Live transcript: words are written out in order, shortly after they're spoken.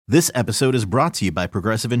This episode is brought to you by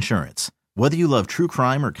Progressive Insurance. Whether you love true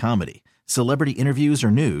crime or comedy, celebrity interviews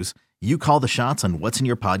or news, you call the shots on what's in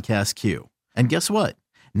your podcast queue. And guess what?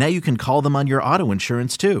 Now you can call them on your auto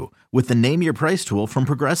insurance too with the Name Your Price tool from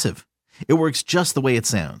Progressive. It works just the way it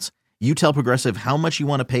sounds. You tell Progressive how much you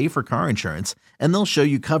want to pay for car insurance, and they'll show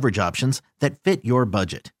you coverage options that fit your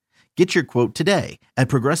budget. Get your quote today at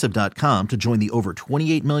Progressive.com to join the over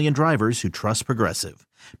 28 million drivers who trust Progressive.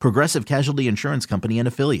 Progressive Casualty Insurance Company and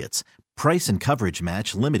Affiliates. Price and coverage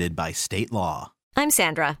match limited by state law. I'm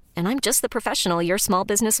Sandra, and I'm just the professional your small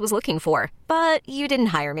business was looking for. But you didn't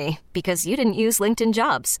hire me because you didn't use LinkedIn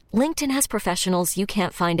Jobs. LinkedIn has professionals you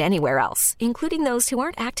can't find anywhere else, including those who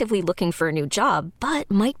aren't actively looking for a new job, but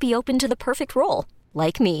might be open to the perfect role,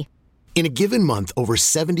 like me. In a given month, over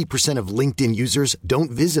 70% of LinkedIn users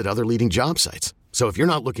don't visit other leading job sites. So if you're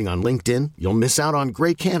not looking on LinkedIn, you'll miss out on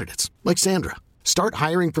great candidates like Sandra. Start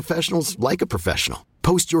hiring professionals like a professional.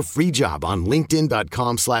 Post your free job on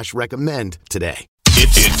linkedin.com/recommend today.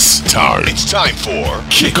 It's time. It's time for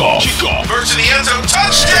Kickoff. Versus the end zone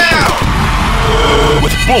touchdown.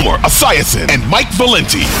 With Boomer Esiason and Mike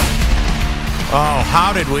Valenti. Oh,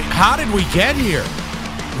 how did we get here?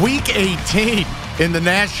 Week 18 in the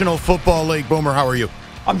National Football League. Boomer, how are you?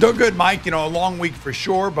 I'm doing good, Mike. You know, a long week for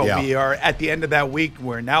sure, but Yeah. We are at the end of that week.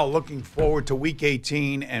 We're now looking forward to Week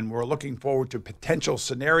 18, and we're looking forward to potential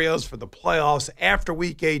scenarios for the playoffs after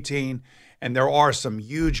Week 18. And there are some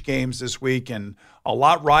huge games this week and a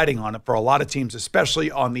lot riding on it for a lot of teams,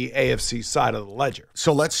 especially on the AFC side of the ledger.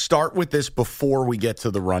 So let's start with this before we get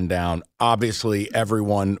to the rundown. Obviously,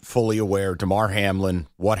 everyone fully aware, Damar Hamlin,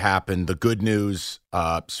 what happened, the good news,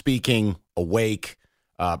 speaking, awake,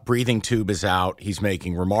 breathing tube is out. He's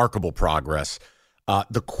making remarkable progress.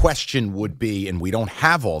 The question would be, and we don't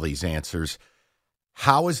have all these answers,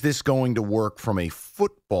 how is this going to work from a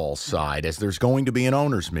football side as there's going to be an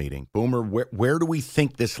owners meeting? Boomer, where do we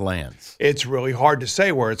think this lands? It's really hard to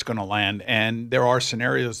say where it's going to land, and there are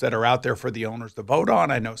scenarios that are out there for the owners to vote on.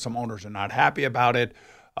 I know some owners are not happy about it,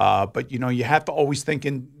 but, you know, you have to always think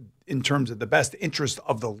in terms of the best interest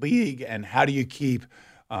of the league and how do you keep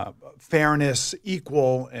fairness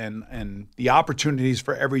equal and the opportunities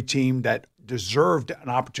for every team that deserved an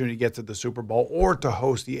opportunity to get to the Super Bowl or to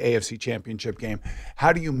host the AFC Championship game.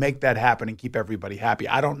 How do you make that happen and keep everybody happy?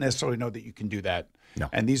 I don't necessarily know that you can do that. No.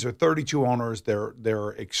 And these are 32 owners.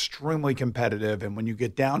 They're extremely competitive. And when you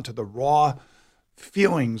get down to the raw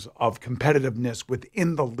feelings of competitiveness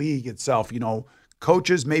within the league itself, you know,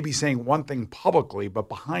 coaches may be saying one thing publicly, but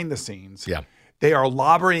behind the scenes, they are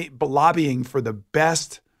lobbying for the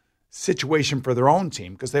best situation for their own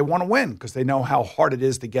team because they want to win, because they know how hard it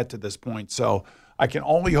is to get to this point. So I can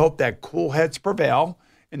only hope that cool heads prevail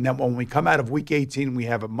and that when we come out of Week 18, we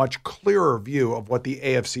have a much clearer view of what the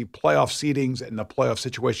AFC playoff seedings and the playoff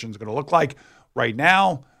situation is going to look like. Right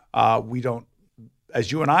now, we don't, as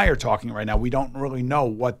you and I are talking right now, we don't really know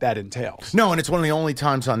what that entails. No, and it's one of the only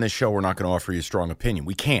times on this show we're not going to offer you a strong opinion.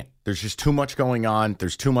 We can't. There's just too much going on.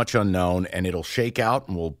 There's too much unknown, and it'll shake out,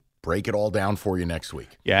 and we'll break it all down for you next week.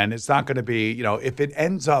 Yeah, and it's not going to be, you know, if it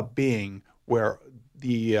ends up being where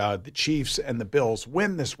the Chiefs and the Bills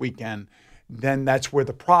win this weekend, then that's where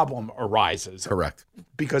the problem arises. Correct.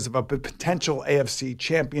 Because of a potential AFC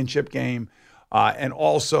championship game and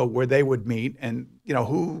also where they would meet and, you know,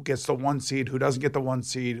 who gets the one seed, who doesn't get the one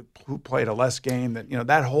seed, who played a less game, that, you know,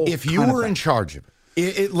 that whole If you were in charge of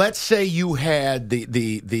it, let's say you had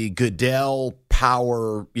the Goodell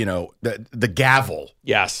power, you know, the gavel.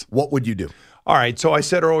 Yes. What would you do? All right. So I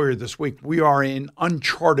said earlier this week, we are in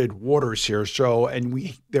uncharted waters here. So,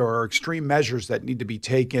 and there are extreme measures that need to be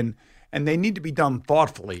taken, and they need to be done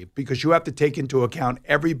thoughtfully because you have to take into account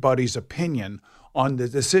everybody's opinion on the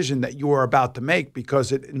decision that you are about to make,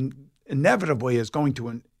 because it inevitably is going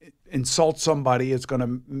to insult somebody. It's going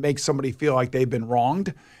to make somebody feel like they've been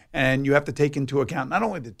wronged. And you have to take into account not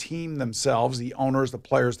only the team themselves, the owners, the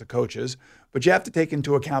players, the coaches, but you have to take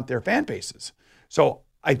into account their fan bases. So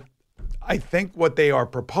I think what they are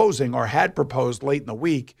proposing or had proposed late in the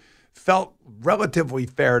week felt relatively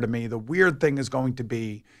fair to me. The weird thing is going to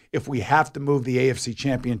be if we have to move the AFC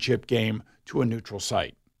Championship game to a neutral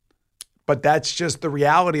site. But that's just the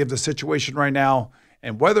reality of the situation right now.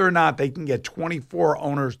 And whether or not they can get 24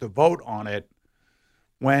 owners to vote on it,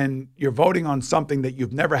 when you're voting on something that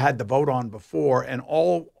you've never had to vote on before, and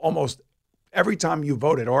almost every time you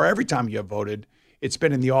voted or every time you have voted, it's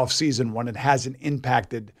been in the off season when it hasn't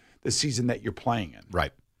impacted the season that you're playing in.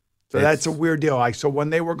 Right. So that's a weird deal. So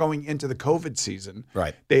when they were going into the COVID season,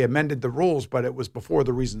 right, they amended the rules, but it was before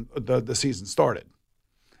the season started.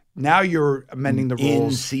 Now you're amending the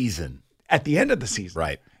rules in season at the end of the season.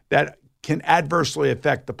 Right. That can adversely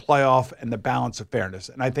affect the playoff and the balance of fairness.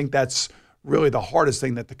 And I think that's really the hardest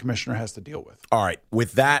thing that the commissioner has to deal with. All right.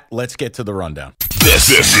 With that, let's get to the rundown. This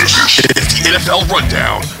is the NFL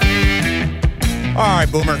Rundown. All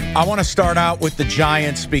right, Boomer. I want to start out with the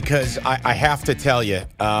Giants because I have to tell you,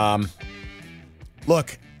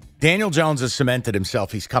 look, Daniel Jones has cemented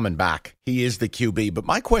himself. He's coming back. He is the QB. But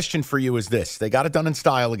my question for you is this. They got it done in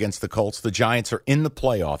style against the Colts. The Giants are in the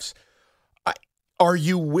playoffs. Are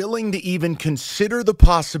you willing to even consider the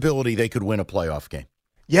possibility they could win a playoff game?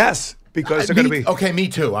 Yes, because they're going to be... Okay, me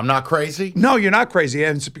too. I'm not crazy. No, you're not crazy,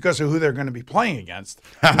 and it's because of who they're going to be playing against.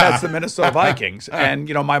 And that's the Minnesota Vikings. And,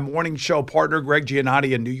 my morning show partner, Greg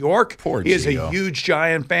Giannotti in New York, he is a huge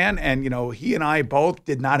Giant fan, and, he and I both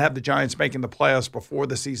did not have the Giants making the playoffs before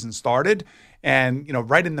the season started. And,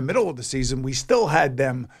 right in the middle of the season, we still had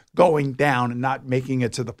them going down and not making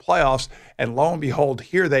it to the playoffs. And lo and behold,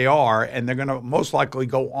 here they are, and they're going to most likely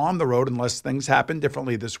go on the road unless things happen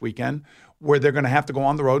differently this weekend, where they're going to have to go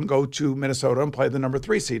on the road and go to Minnesota and play the number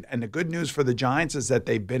 3 seed. And the good news for the Giants is that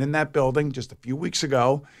they've been in that building just a few weeks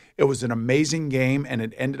ago. It was an amazing game, and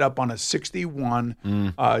it ended up on a 61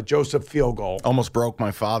 Joseph field goal. Almost broke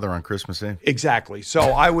my father on Christmas Eve. Exactly. So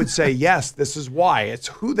I would say, yes, this is why. It's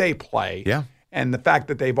who they play. Yeah. And the fact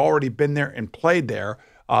that they've already been there and played there,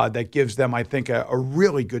 that gives them, I think, a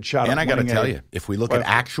really good shot. And I got to tell you, if we look at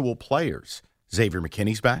actual players, Xavier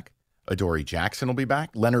McKinney's back. Adoree Jackson will be back.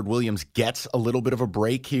 Leonard Williams gets a little bit of a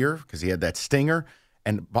break here because he had that stinger.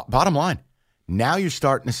 And bottom line, now you're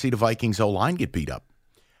starting to see the Vikings O-line get beat up.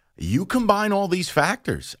 You combine all these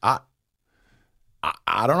factors. I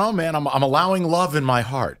don't know, man. I'm allowing love in my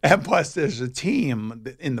heart. And plus, there's a team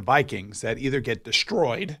in the Vikings that either get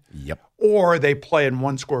destroyed Yep. or they play in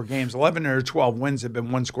one-score games. 11 or 12 wins have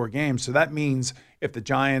been one-score games. So that means if the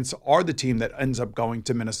Giants are the team that ends up going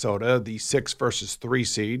to Minnesota, the 6 versus 3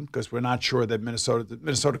 seed, because we're not sure that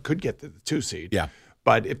Minnesota could get to the 2 seed. Yeah.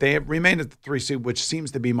 But if they remain at the 3 seed, which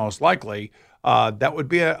seems to be most likely, that would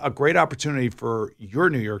be a great opportunity for your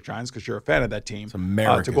New York Giants, because you're a fan of that team,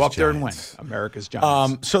 to go up there and win. America's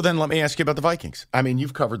Giants. So then let me ask you about the Vikings. I mean,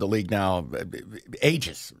 you've covered the league now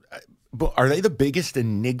ages. But are they the biggest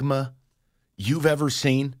enigma you've ever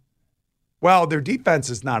seen? Well, their defense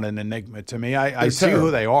is not an enigma to me. I see who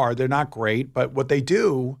they are. They're not great, but what they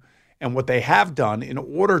do and what they have done in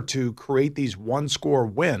order to create these one-score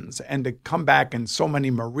wins and to come back in so many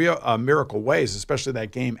miracle ways, especially that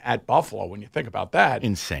game at Buffalo, when you think about that.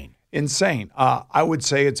 Insane. I would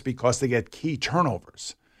say it's because they get key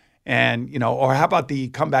turnovers. And, or how about the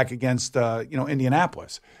comeback against,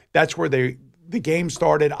 Indianapolis? That's where the game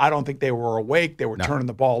started. I don't think they were awake. They were turning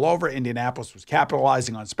the ball over. Indianapolis was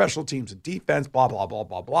capitalizing on special teams and defense, blah, blah, blah,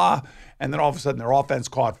 blah, blah. And then all of a sudden their offense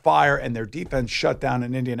caught fire and their defense shut down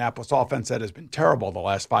an Indianapolis offense that has been terrible the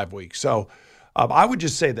last 5 weeks. So I would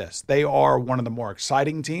just say this. They are one of the more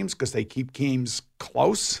exciting teams because they keep teams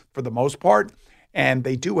close for the most part. And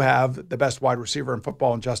they do have the best wide receiver in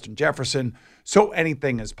football in Justin Jefferson. So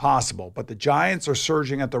anything is possible. But the Giants are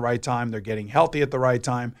surging at the right time. They're getting healthy at the right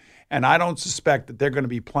time. And I don't suspect that they're going to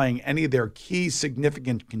be playing any of their key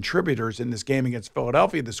significant contributors in this game against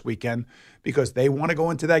Philadelphia this weekend because they want to go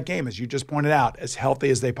into that game, as you just pointed out, as healthy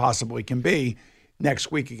as they possibly can be next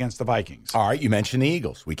week against the Vikings. All right, you mentioned the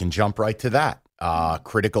Eagles. We can jump right to that.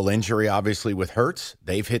 Critical injury, obviously, with Hurts.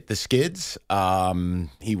 They've hit the skids.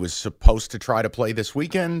 He was supposed to try to play this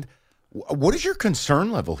weekend. What is your concern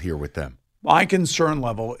level here with them? My concern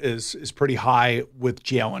level is pretty high with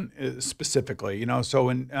Jalen specifically. So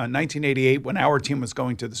in 1988, when our team was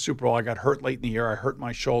going to the Super Bowl, I got hurt late in the year. I hurt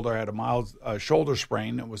my shoulder. I had a mild shoulder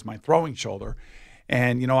sprain. It was my throwing shoulder.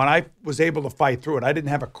 And, and I was able to fight through it. I didn't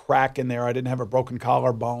have a crack in there. I didn't have a broken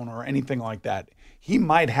collarbone or anything like that. He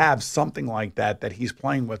might have something like that he's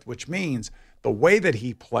playing with, which means the way that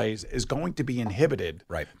he plays is going to be inhibited.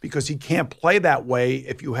 Right. Because he can't play that way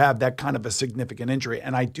if you have that kind of a significant injury.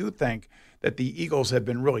 And I do think that the Eagles have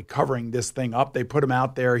been really covering this thing up. They put him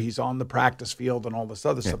out there. He's on the practice field and all this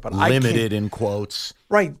other stuff. But limited in quotes.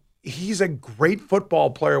 Right. He's a great football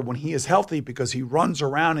player when he is healthy because he runs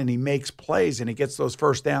around and he makes plays and he gets those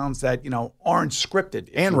first downs that, aren't scripted.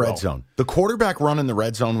 And red zone. The quarterback run in the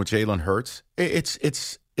red zone with Jalen Hurts,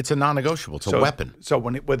 it's a non-negotiable. It's a weapon. So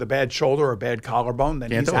with a bad shoulder or a bad collarbone,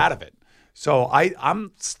 then he's out of it. So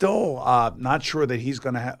I'm still not sure that he's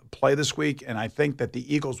going to play this week, and I think that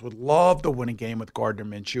the Eagles would love to win a game with Gardner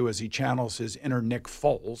Minshew as he channels his inner Nick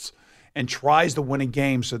Foles and tries to win a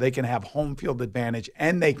game so they can have home field advantage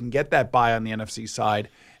and they can get that bye on the NFC side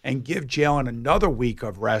and give Jalen another week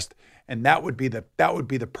of rest, and that would be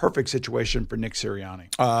the perfect situation for Nick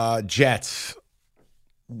Sirianni. Jets.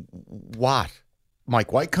 What?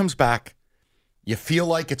 Mike White comes back. You feel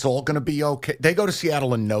like it's all going to be okay. They go to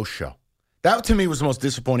Seattle and no show. That, to me, was the most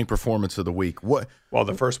disappointing performance of the week. Well,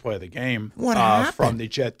 the first play of the game happened? From the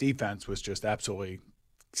Jet defense was just absolutely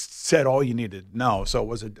said all you needed to know. So it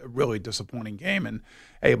was a really disappointing game. And,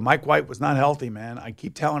 hey, Mike White was not healthy, man. I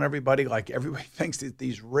keep telling everybody, everybody thinks that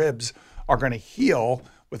these ribs are going to heal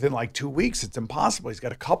within 2 weeks. It's impossible. He's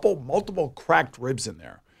got multiple cracked ribs in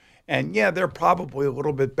there. And, yeah, they're probably a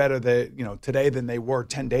little bit better today than they were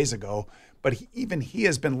 10 days ago. But even he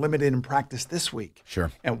has been limited in practice this week.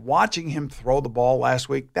 Sure. And watching him throw the ball last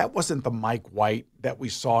week, that wasn't the Mike White that we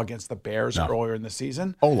saw against the Bears earlier in the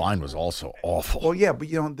season. O-line was also awful. Well, yeah, but,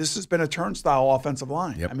 this has been a turnstile offensive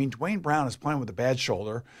line. Yep. I mean, Dwayne Brown is playing with a bad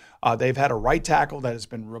shoulder. They've had a right tackle that has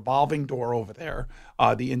been revolving door over there.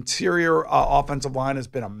 The interior offensive line has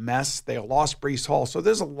been a mess. They lost Breece Hall. So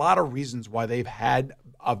there's a lot of reasons why they've had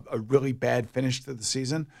a really bad finish to the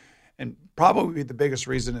season. And probably the biggest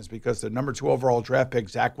reason is because the number 2 overall draft pick,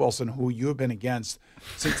 Zach Wilson, who you have been against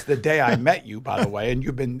since the day I met you, by the way, and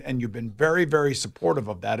you've been very, very supportive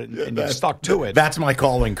of that, and you stuck to it. That's my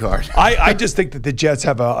calling card. I just think that the Jets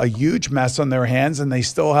have a huge mess on their hands, and they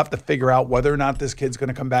still have to figure out whether or not this kid's going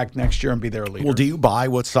to come back next year and be their leader. Well, do you buy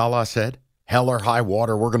what Salah said? Hell or high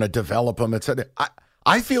water, we're going to develop him, etc.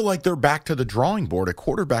 I feel like they're back to the drawing board at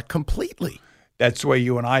quarterback completely. That's the way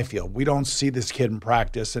you and I feel. We don't see this kid in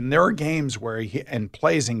practice. And there are games and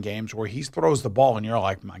plays in games where he throws the ball and you're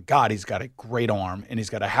like, my God, he's got a great arm and he's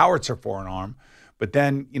got a howitzer for an arm. But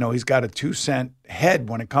then, he's got a 2-cent head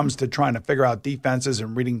when it comes to trying to figure out defenses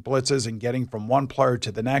and reading blitzes and getting from one player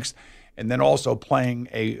to the next. And then also playing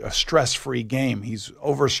a stress-free game. He's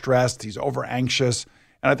overstressed. He's over-anxious.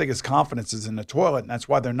 And I think his confidence is in the toilet. And that's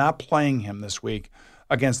why they're not playing him this week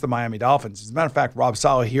against the Miami Dolphins. As a matter of fact, Rob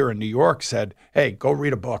Saleh here in New York said, hey, go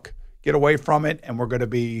read a book, get away from it, and we're going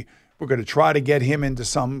to try to get him into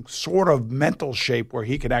some sort of mental shape where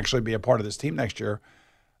he can actually be a part of this team next year.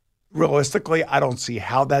 Realistically, I don't see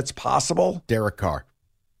how that's possible. Derek Carr.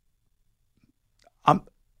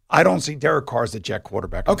 I don't see Derek Carr as the Jet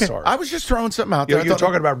quarterback. I'm sorry. I was just throwing something out there. You're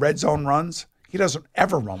talking about red zone runs? He doesn't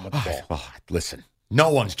ever run with the ball. Well, listen. No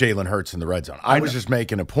one's Jalen Hurts in the red zone. I was just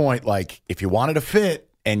making a point, if you wanted to fit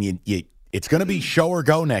and you it's going to be show or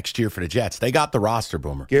go next year for the Jets. They got the roster,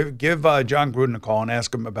 Boomer. Give John Gruden a call and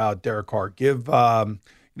ask him about Derek Carr. Give Josh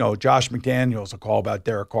McDaniels a call about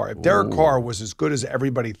Derek Carr. If Derek Carr was as good as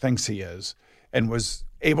everybody thinks he is and was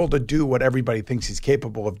able to do what everybody thinks he's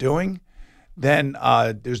capable of doing, then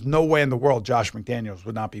there's no way in the world Josh McDaniels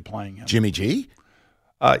would not be playing him. Jimmy G?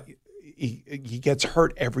 He gets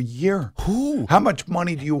hurt every year. Who? How much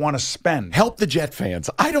money do you want to spend? Help the Jet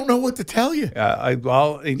fans. I don't know what to tell you.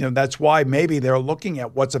 That's why maybe they're looking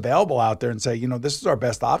at what's available out there and say, this is our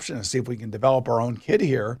best option to see if we can develop our own kid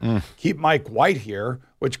here, keep Mike White here,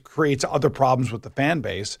 which creates other problems with the fan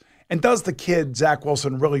base. And does the kid, Zach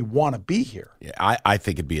Wilson, really want to be here? Yeah, I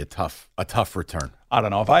think it'd be a tough return. I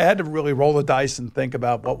don't know. If I had to really roll the dice and think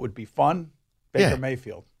about what would be fun, Baker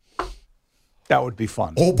Mayfield. That would be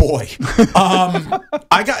fun. Oh, boy.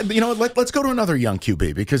 Let's go to another young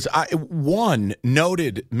QB because one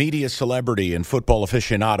noted media celebrity and football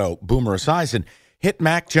aficionado, Boomer Esiason, hit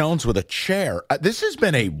Mac Jones with a chair. This has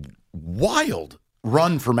been a wild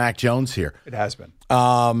run for Mac Jones here. It has been.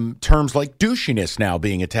 Terms like douchiness now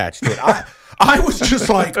being attached to it. I was just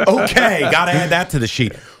like, okay, got to add that to the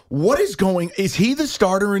sheet. Is he the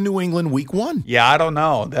starter in New England week 1? Yeah, I don't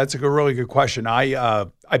know. That's a really good question.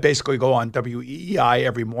 I basically go on WEEI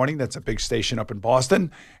every morning. That's a big station up in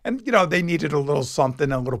Boston. And, they needed a little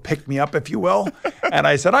something, a little pick-me-up, if you will. And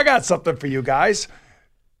I said, I got something for you guys.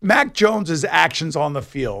 Mac Jones's actions on the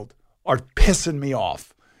field are pissing me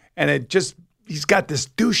off. And he's got this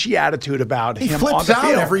douchey attitude about him on the field. He flips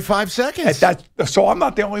out every 5 seconds. So I'm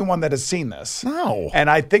not the only one that has seen this. No. And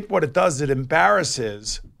I think what it does, it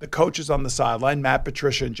embarrasses the coaches on the sideline, Matt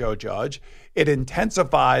Patricia and Joe Judge. It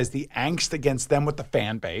intensifies the angst against them with the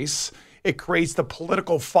fan base. It creates the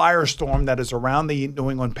political firestorm that is around the New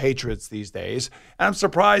England Patriots these days. And I'm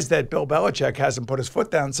surprised that Bill Belichick hasn't put his foot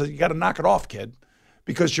down and said, you got to knock it off, kid,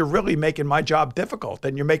 because you're really making my job difficult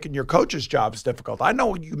and you're making your coach's jobs difficult. I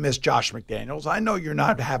know you miss Josh McDaniels. I know you're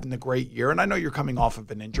not having the great year, and I know you're coming off of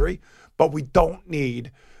an injury, but we don't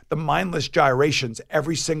need the mindless gyrations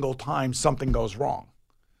every single time something goes wrong,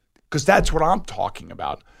 because that's what I'm talking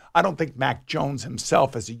about. I don't think Mac Jones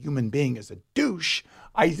himself as a human being is a douche.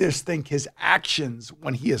 I just think his actions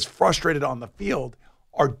when he is frustrated on the field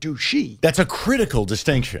are douchey. That's a critical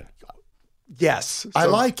distinction. Yes. I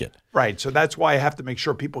like it. Right. So that's why I have to make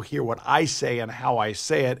sure people hear what I say and how I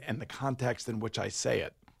say it and the context in which I say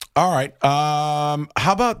it. All right. How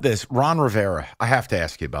about this? Ron Rivera. I have to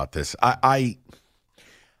ask you about this.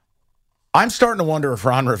 I'm starting to wonder if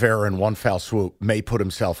Ron Rivera in one foul swoop may put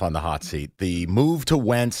himself on the hot seat. The move to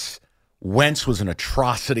Wentz was an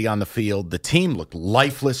atrocity on the field. The team looked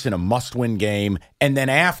lifeless in a must-win game. And then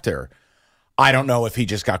after, I don't know if he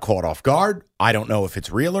just got caught off guard. I don't know if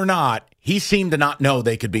it's real or not. He seemed to not know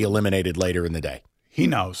they could be eliminated later in the day. He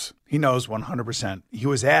knows. He knows 100%. He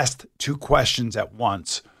was asked two questions at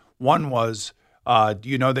once. One was, do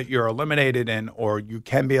you know that you're eliminated or you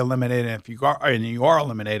can be eliminated? And if you are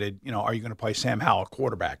eliminated, are you going to play Sam Howell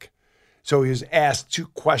quarterback? So he was asked two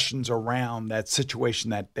questions around that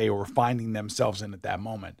situation that they were finding themselves in at that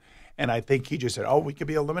moment. And I think he just said, we could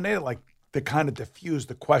be eliminated, like to kind of diffuse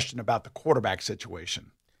the question about the quarterback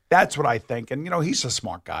situation. That's what I think. And, he's a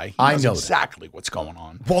smart guy. He knows exactly what's going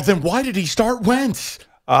on. Well, then why did he start Wentz?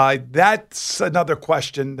 That's another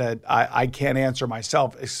question that I can't answer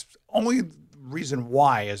myself. It's only reason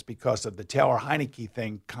why is because of the Taylor Heineke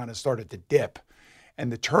thing kind of started to dip.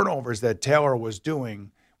 And the turnovers that Taylor was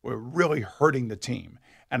doing were really hurting the team.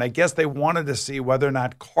 And I guess they wanted to see whether or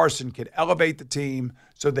not Carson could elevate the team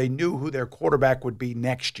so they knew who their quarterback would be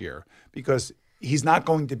next year. Because he's not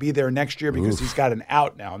going to be there next year because he's got an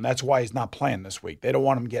out now, and that's why he's not playing this week. They don't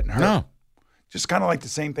want him getting hurt. No. Just kind of like the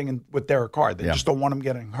same thing with Derek Carr. They just don't want him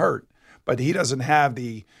getting hurt. But he doesn't have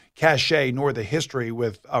the cachet nor the history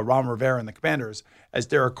with Ron Rivera and the Commanders as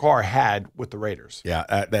Derek Carr had with the Raiders. Yeah,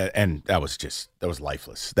 that was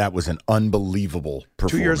lifeless. That was an unbelievable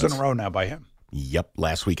performance. 2 years in a row now by him. Yep,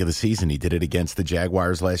 last week of the season. He did it against the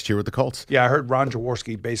Jaguars last year with the Colts. Yeah, I heard Ron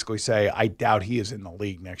Jaworski basically say, I doubt he is in the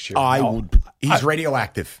league next year. He's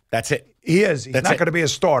radioactive. That's it. He is. He's not going to be a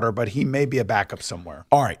starter, but he may be a backup somewhere.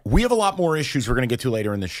 All right, we have a lot more issues we're going to get to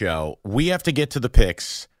later in the show. We have to get to the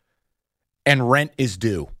picks, and rent is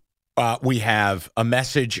due. We have a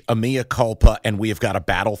message, a mea culpa, and we have got to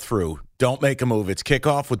battle through. Don't make a move. It's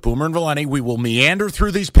kickoff with Boomer and Valenti. We will meander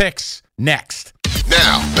through these picks next.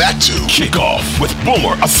 Now, back to Kickoff with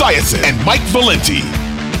Boomer Esiason and Mike Valenti.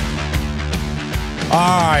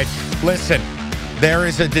 All right, listen, there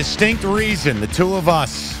is a distinct reason the two of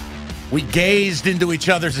us, we gazed into each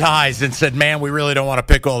other's eyes and said, man, we really don't want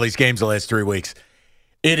to pick all these games the last 3 weeks.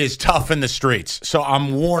 It is tough in the streets. So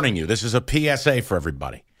I'm warning you, this is a PSA for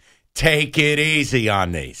everybody. Take it easy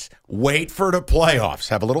on these. Wait for the playoffs.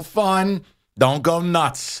 Have a little fun. Don't go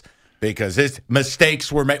nuts. Because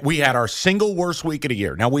mistakes were made. We had our single worst week of the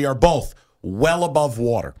year. Now, we are both well above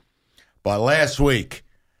water. But last week,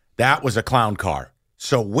 that was a clown car.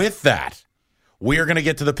 So with that, we are going to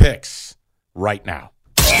get to the picks right now.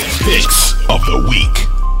 Picks of the week.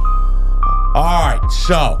 All right,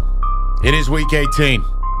 so it is week 18.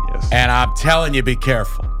 Yes. And I'm telling you, be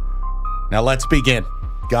careful. Now, let's begin.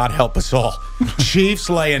 God help us all. Chiefs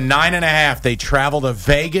laying 9.5. They travel to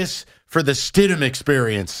Vegas for the Stidham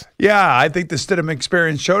experience. Yeah, I think the Stidham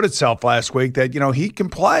experience showed itself last week that, he can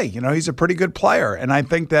play. He's a pretty good player. And I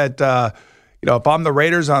think that, if I'm the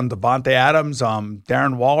Raiders on Devontae Adams,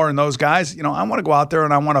 Darren Waller and those guys, I want to go out there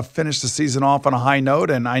and I want to finish the season off on a high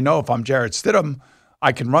note. And I know if I'm Jarrett Stidham,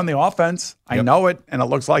 I can run the offense. I know it, and it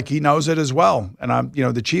looks like he knows it as well. And,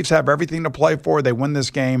 the Chiefs have everything to play for. They win this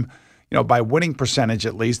game. By winning percentage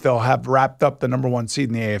at least, they'll have wrapped up the number one seed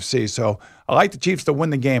in the AFC. So I like the Chiefs to win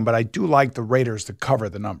the game, but I do like the Raiders to cover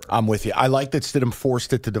the number. I'm with you. I like that Stidham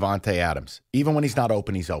forced it to Devontae Adams. Even when he's not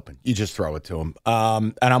open, he's open. You just throw it to him.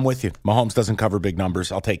 And I'm with you. Mahomes doesn't cover big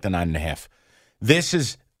numbers. I'll take the 9.5. This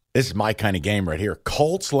is my kind of game right here.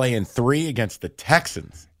 Colts laying 3 against the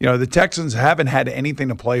Texans. The Texans haven't had anything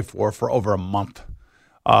to play for over a month.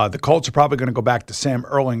 The Colts are probably going to go back to Sam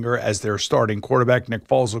Ehlinger as their starting quarterback. Nick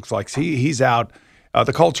Foles looks like he's out.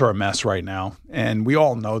 The Colts are a mess right now, and we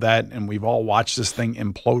all know that, and we've all watched this thing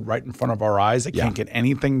implode right in front of our eyes. They can't get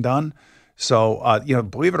anything done. So,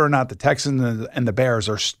 believe it or not, the Texans and the Bears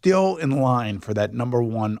are still in line for that number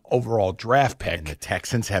 1 overall draft pick. And the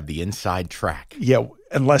Texans have the inside track. Yeah,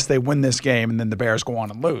 unless they win this game, and then the Bears go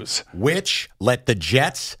on and lose. Which, let the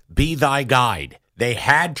Jets be thy guide. They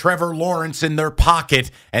had Trevor Lawrence in their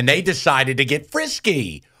pocket, and they decided to get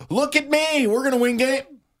frisky. Look at me. We're going to win game.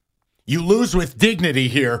 You lose with dignity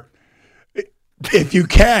here. If you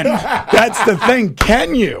can. That's the thing.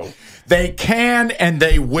 Can you? They can, and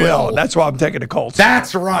they will. That's why I'm taking the Colts.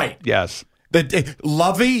 That's right. Yes.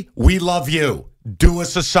 Lovey, we love you. Do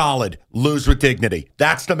us a solid. Lose with dignity.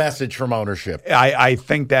 That's the message from ownership. I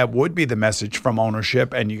think that would be the message from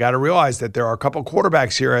ownership, and you got to realize that there are a couple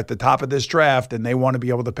quarterbacks here at the top of this draft, and they want to be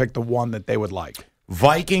able to pick the one that they would like.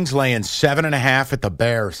 Vikings laying 7.5 at the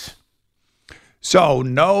Bears. So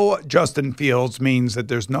no Justin Fields means that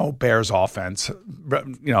there's no Bears offense.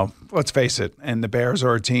 Let's face it. And the Bears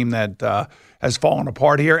are a team that has fallen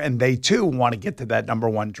apart here, and they too want to get to that number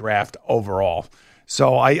 1 draft overall.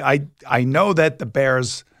 So I know that the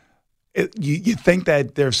Bears. You think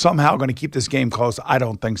that they're somehow going to keep this game close? I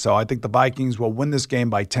don't think so. I think the Vikings will win this game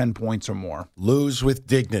by 10 points or more. Lose with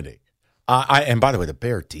dignity. And by the way, the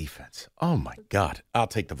Bear defense. Oh my God, I'll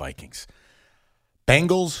take the Vikings.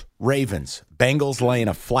 Bengals, Ravens. Bengals laying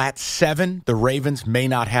a flat 7. The Ravens may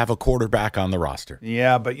not have a quarterback on the roster.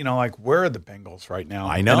 Yeah, but, where are the Bengals right now?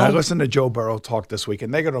 I know. And I listened to Joe Burrow talk this week,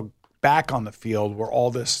 and they're going to back on the field where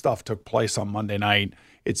all this stuff took place on Monday night.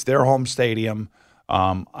 It's their home stadium.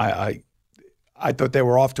 I thought they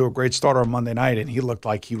were off to a great start on Monday night, and he looked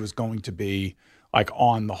like he was going to be,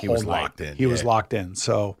 on the whole night. He was locked in.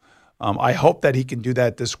 So I hope that he can do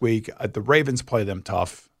that this week. The Ravens play them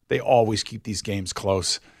tough. They always keep these games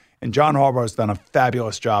close. And John Harbaugh has done a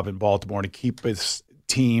fabulous job in Baltimore to keep his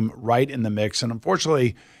team right in the mix. And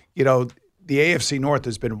unfortunately, the AFC North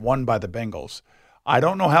has been won by the Bengals. I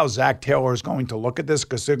don't know how Zach Taylor is going to look at this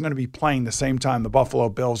because they're going to be playing the same time the Buffalo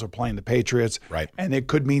Bills are playing the Patriots. Right. And it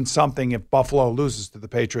could mean something if Buffalo loses to the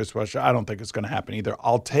Patriots, which I don't think it's going to happen either.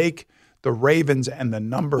 I'll take the Ravens and the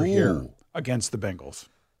number here against the Bengals.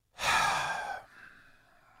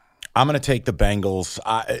 I'm going to take the Bengals.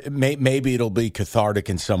 Maybe it'll be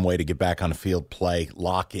cathartic in some way to get back on the field, play,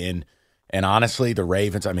 lock in. And honestly, the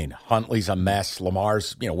Ravens, Huntley's a mess.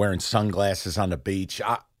 Lamar's, wearing sunglasses on the beach.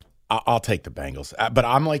 I'll take the Bengals. But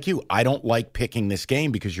I'm like you. I don't like picking this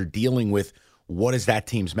game because you're dealing with what is that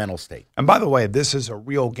team's mental state. And by the way, this is a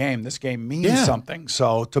real game. This game means something.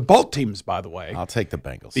 So to both teams, by the way. I'll take the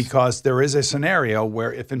Bengals. Because there is a scenario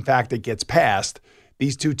where if, in fact, it gets passed,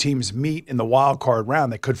 these two teams meet in the wild card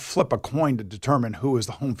round. They could flip a coin to determine who is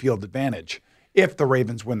the home field advantage if the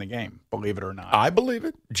Ravens win the game, believe it or not. I believe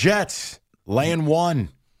it. Jets laying 1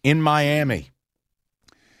 in Miami.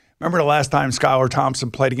 Remember the last time Skylar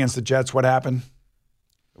Thompson played against the Jets? What happened?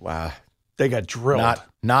 Wow. They got drilled.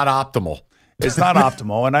 Not optimal. It's not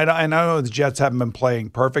optimal. And I know the Jets haven't been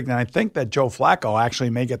playing perfect. And I think that Joe Flacco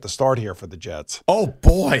actually may get the start here for the Jets. Oh,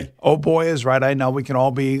 boy. Oh, boy is right. I know we can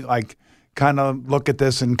all be kind of look at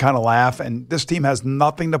this and kind of laugh. And this team has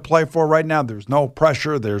nothing to play for right now. There's no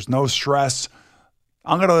pressure. There's no stress.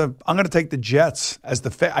 I'm gonna take the Jets as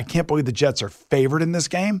I can't believe the Jets are favored in this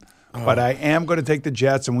game, but I am going to take the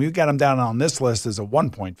Jets, and we got them down on this list as a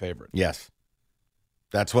 1-point favorite. Yes,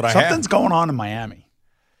 that's what Something's going on in Miami.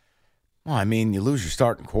 Well, you lose your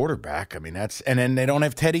starting quarterback. And then they don't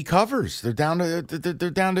have Teddy Covers. They're down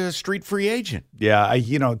to a street free agent. Yeah,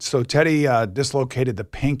 so Teddy dislocated the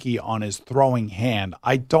pinky on his throwing hand.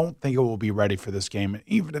 I don't think it will be ready for this game.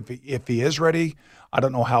 Even if he is ready, I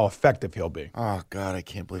don't know how effective he'll be. Oh God, I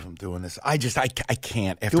can't believe I'm doing this. I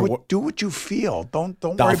can't. Do what you feel. Don't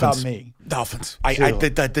worry about me. Dolphins.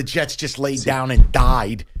 The Jets just laid down and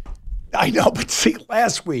died. I know, but see,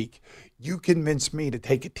 last week you convinced me to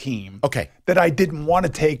take a team that I didn't want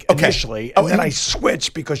to take initially, and then I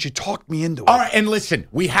switched because you talked me into it. All right, and listen,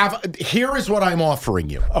 here is what I'm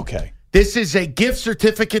offering you. Okay. This is a gift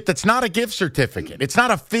certificate that's not a gift certificate. It's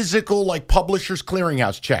not a physical, Publishers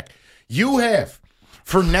Clearinghouse check. You have,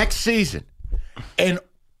 for next season, and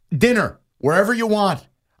dinner, wherever you want.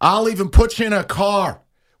 I'll even put you in a car,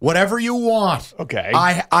 whatever you want. Okay.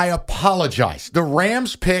 I apologize. The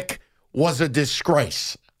Rams pick was a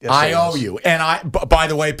disgrace. Yes, I owe you. And by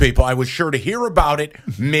the way, people, I was sure to hear about it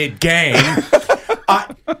mid-game.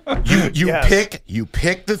 You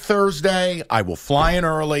pick the Thursday. I will fly in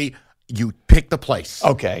early. You pick the place.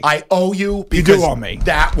 Okay. I owe you because you do owe me.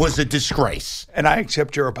 That was a disgrace. And I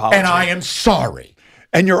accept your apology. And I am sorry.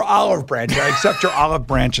 And your olive branch. I accept your olive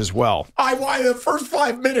branch as well. The first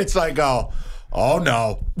 5 minutes I go, oh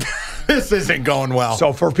no, this isn't going well.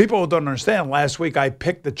 So for people who don't understand, last week I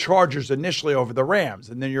picked the Chargers initially over the Rams.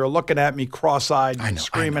 And then you're looking at me cross-eyed and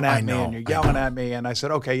screaming at me and you're yelling at me. And I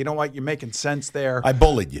said, okay, you know what? You're making sense there. I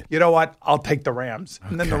bullied you. You know what? I'll take the Rams.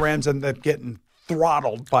 And then the Rams ended up getting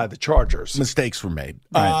throttled by the Chargers. Mistakes were made.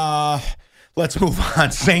 Right. Let's move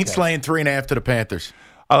on. Saints laying 3.5 to the Panthers.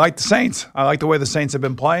 I like the Saints. I like the way the Saints have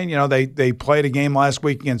been playing. They played a game last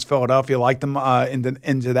week against Philadelphia. I like them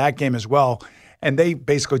into that game as well. And they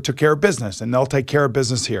basically took care of business, and they'll take care of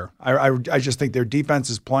business here. I just think their defense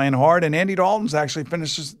is playing hard, and Andy Dalton's actually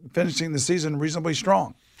finishing the season reasonably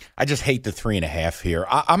strong. I just hate the 3.5 here.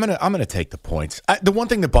 I'm gonna take the points. The one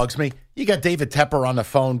thing that bugs me, you got David Tepper on the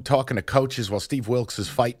phone talking to coaches while Steve Wilkes is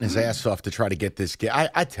fighting his ass off to try to get this game.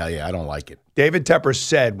 I tell you, I don't like it. David Tepper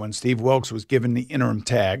said when Steve Wilkes was given the interim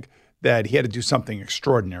tag that he had to do something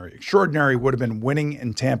extraordinary. Extraordinary would have been winning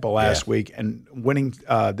in Tampa last week and winning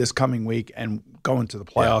this coming week and going to the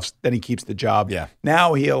playoffs. Then he keeps the job. Yeah.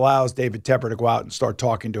 Now he allows David Tepper to go out and start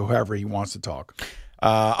talking to whoever he wants to talk.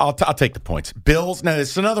 I'll take the points. Bills. Now,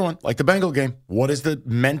 it's another one, like the Bengal game. What is the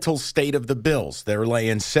mental state of the Bills? They're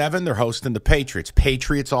laying 7. They're hosting the Patriots.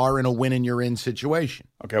 Patriots are in a win-and-you're-in situation.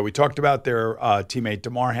 Okay, we talked about their teammate,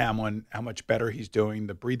 Damar Hamlin, how much better he's doing.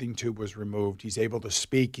 The breathing tube was removed. He's able to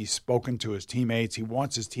speak. He's spoken to his teammates. He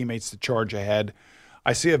wants his teammates to charge ahead.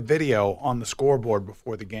 I see a video on the scoreboard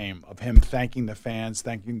before the game of him thanking the fans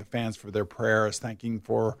for their prayers, thanking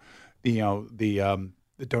for the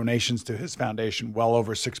donations to his foundation, well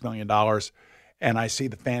over $6 million. And I see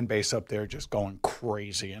the fan base up there just going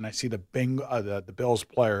crazy. And I see the Bills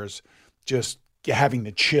players just having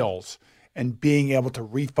the chills and being able to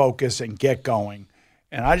refocus and get going.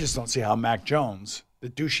 And I just don't see how Mac Jones, the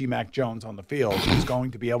douchey Mac Jones on the field, is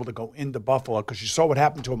going to be able to go into Buffalo, because you saw what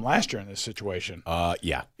happened to him last year in this situation.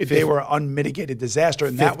 Yeah. They were unmitigated disaster.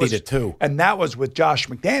 And 50-2. And that was with Josh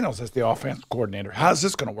McDaniels as the offensive coordinator. How's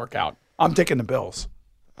this going to work out? I'm taking the Bills.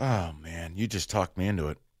 Oh, man, you just talked me into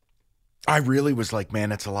it. I really was like, man,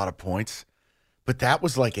 that's a lot of points. But that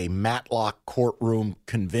was like a Matlock courtroom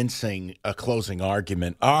convincing a closing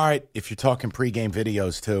argument. All right, if you're talking pregame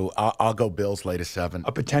videos too, I'll go Bills late 7.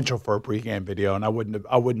 A potential for a pregame video, and I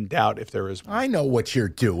wouldn't doubt if there is one. I know what you're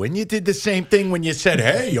doing. You did the same thing when you said,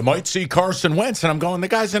 hey, you might see Carson Wentz. And I'm going, the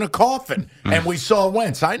guy's in a coffin. And we saw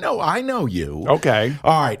Wentz. I know you. Okay.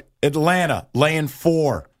 All right, Atlanta laying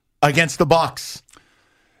 4 against the Bucs.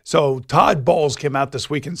 So Todd Bowles came out this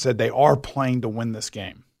week and said they are playing to win this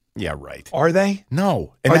game. Yeah, right. Are they?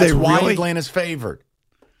 No. And Are that's they why really? Atlanta's favored.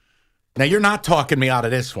 Now, you're not talking me out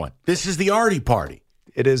of this one. This is the Artie party.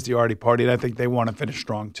 It is the Artie party, and I think they want to finish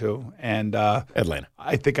strong, too. And Atlanta.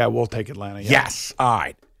 I think I will take Atlanta. Yeah. Yes. All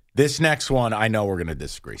right. This next one, I know we're going to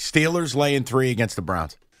disagree. Steelers laying 3 against the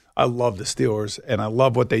Browns. I love the Steelers, and I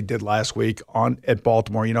love what they did last week at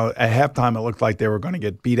Baltimore. You know, at halftime, it looked like they were going to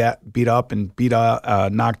get beat up and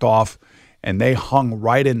knocked off, and they hung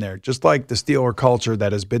right in there, just like the Steeler culture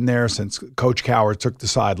that has been there since Coach Cowher took the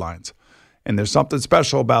sidelines. And there's something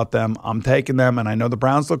special about them. I'm taking them, and I know the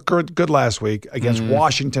Browns looked good last week against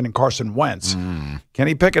Washington and Carson Wentz.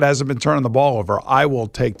 Kenny Pickett hasn't been turning the ball over. I will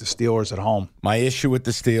take the Steelers at home. My issue with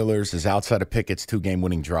the Steelers is outside of Pickett's 2-game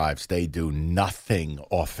winning drives, they do nothing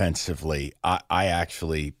offensively.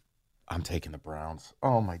 I'm taking the Browns.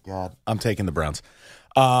 Oh, my God. I'm taking the Browns.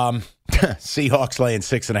 Seahawks laying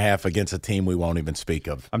 6.5 against a team we won't even speak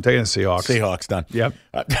of. I'm taking the Seahawks. Seahawks done. Yep.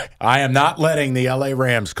 I am not letting the LA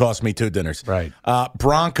Rams cost me 2 dinners. Right.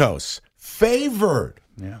 Broncos favored.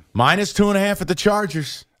 Yeah. Minus 2.5 at the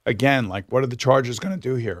Chargers. Again, like, what are the Chargers going to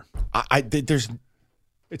do here?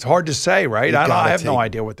 It's hard to say, right? I have no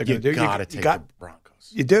idea what they're going to do. You got to take the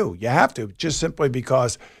Broncos. You do. You have to, just simply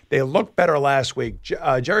because they looked better last week.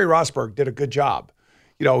 Jerry Rosberg did a good job.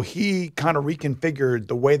 You know, he kind of reconfigured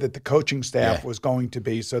the way that the coaching staff was going to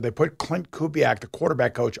be. So they put Clint Kubiak, the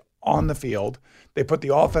quarterback coach, on the field. They put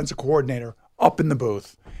the offensive coordinator up in the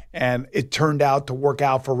booth. And it turned out to work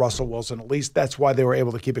out for Russell Wilson. At least that's why they were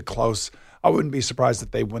able to keep it close. I wouldn't be surprised if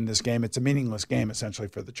they win this game. It's a meaningless game, essentially,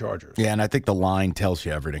 for the Chargers. Yeah, and I think the line tells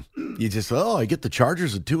you everything. You just, I get the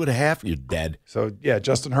Chargers at 2.5, you're dead. So, yeah,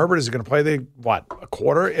 Justin Herbert is going to play a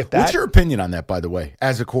quarter, if that? What's your opinion on that, by the way,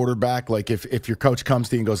 as a quarterback? Like, if your coach comes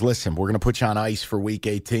to you and goes, listen, we're going to put you on ice for week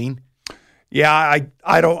 18? Yeah,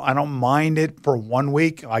 I don't mind it for 1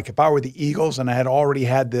 week. Like if I were the Eagles and I had already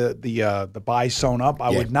had the bye sewn up, I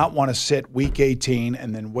would not want to sit week 18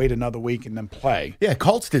 and then wait another week and then play. Yeah,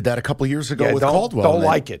 Colts did that a couple years ago with Caldwell. Don't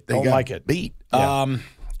like it. Don't like it. Beat. Yeah.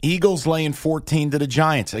 Eagles laying 14 to the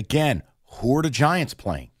Giants. Again, who are the Giants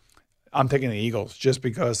playing? I'm taking the Eagles just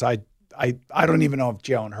because I don't even know if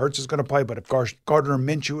Jalen Hurts is going to play, but if Gardner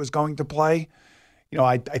Minshew is going to play. You know,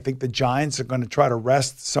 I think the Giants are going to try to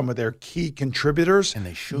rest some of their key contributors. And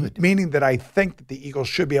they should. Meaning that I think that the Eagles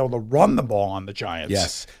should be able to run the ball on the Giants.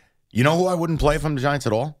 Yes. You know who I wouldn't play if I'm the Giants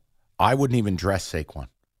at all? I wouldn't even dress Saquon.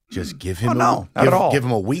 Just give him not at all. Give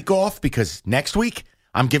him a week off because next week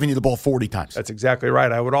I'm giving you the ball 40 times. That's exactly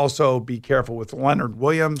right. I would also be careful with Leonard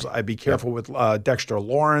Williams. I'd be careful with Dexter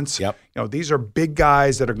Lawrence. Yep. You know, these are big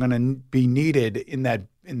guys that are going to be needed in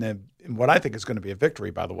what I think is going to be a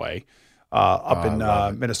victory, by the way. Up in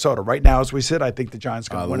Minnesota. Right now, as we sit, I think the Giants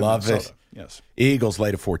are going to win in Minnesota. Love it. Yes. Eagles lay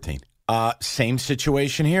to 14. Same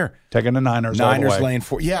situation here. Taking the Niners all the way. Niners laying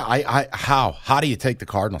 4. Yeah, how do you take the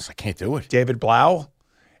Cardinals? I can't do it. David Blau.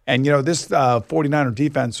 And, you know, this 49er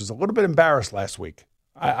defense was a little bit embarrassed last week,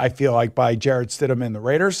 I feel like, by Jarrett Stidham and the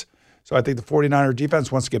Raiders. So I think the 49er defense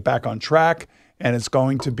wants to get back on track. and it's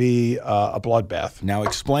going to be a bloodbath. Now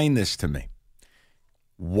explain this to me.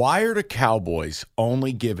 Why are the Cowboys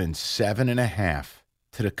only given 7.5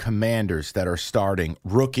 to the Commanders that are starting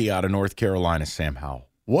rookie out of North Carolina, Sam Howell?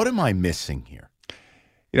 What am I missing here?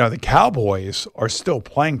 The Cowboys are still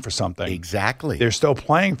playing for something. Exactly. They're still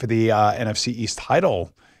playing for the NFC East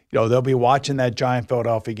title. They'll be watching that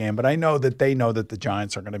Giant-Philadelphia game, but I know that they know that the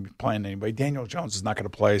Giants are going to be playing anyway. Daniel Jones is not going to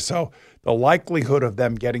play, so the likelihood of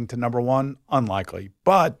them getting to number 1, unlikely.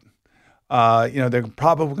 But, they're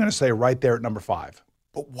probably going to stay right there at number 5.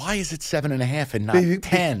 But why is it 7.5 and not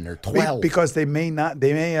 10 or 12? Because they may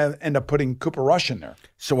end up putting Cooper Rush in there.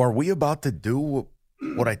 So are we about to do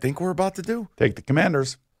what I think we're about to do? Take the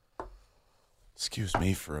Commanders. Excuse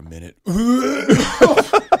me for a minute.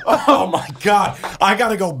 Oh, my God. I got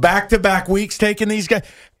to go back-to-back weeks taking these guys.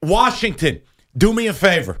 Washington, do me a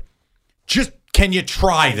favor. Just can you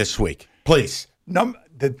try this week, please?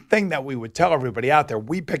 The thing that we would tell everybody out there,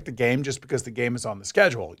 we pick the game just because the game is on the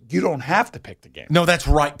schedule. You don't have to pick the game. No, that's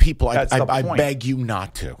right, people. I point. beg you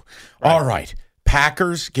not to. Right. All right.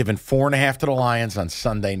 Packers giving 4.5 to the Lions on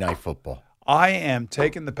Sunday Night Football. I am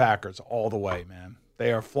taking the Packers all the way, man.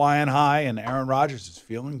 They are flying high, and Aaron Rodgers is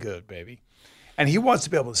feeling good, baby. And he wants to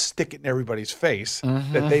be able to stick it in everybody's face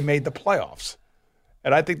that they made the playoffs.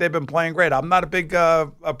 And I think they've been playing great. I'm not a big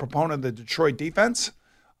a proponent of the Detroit defense.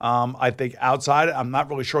 I think outside, I'm not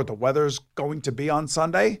really sure what the weather's going to be on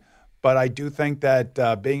Sunday, but I do think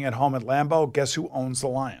that being at home at Lambeau, guess who owns the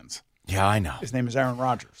Lions? Yeah, I know. His name is Aaron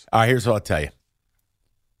Rodgers. All right, here's what I'll tell you.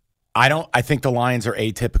 I think the Lions are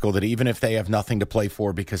atypical that even if they have nothing to play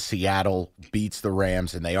for because Seattle beats the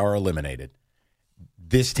Rams and they are eliminated,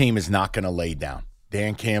 this team is not going to lay down.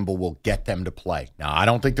 Dan Campbell will get them to play. Now, I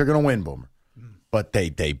don't think they're going to win, Boomer, but they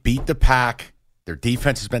beat the Pack. Their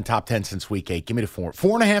defense has been top 10 since week 8. Give me the 4.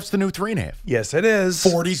 4.5's the new 3.5. Yes, it is.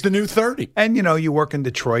 40's the new 30. And, you work in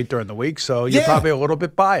Detroit during the week, so you're probably a little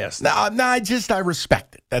bit biased. No, I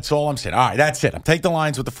respect it. That's all I'm saying. All right, that's it. I'm taking the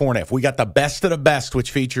Lions with the 4.5. We got the best of the best, which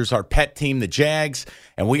features our pet team, the Jags,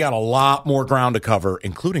 and we got a lot more ground to cover,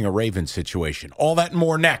 including a Ravens situation. All that and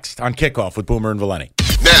more next on Kickoff with Boomer and Valenti.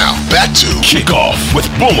 Now, back to Kickoff with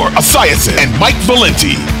Boomer Esiason and Mike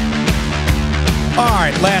Valenti. All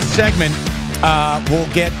right, last segment. We'll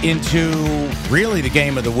get into really the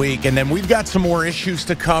game of the week, and then we've got some more issues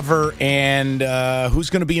to cover and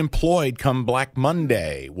who's going to be employed come Black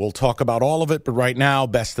Monday. We'll talk about all of it, but right now,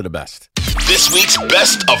 best of the best. This week's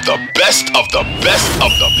best of the best of the best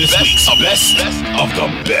of the best of the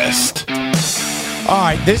best. All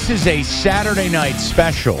right, this is a Saturday night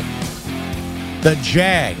special. The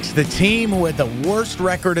Jags, the team who had the worst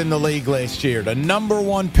record in the league last year, the number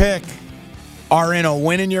 1 pick, are in a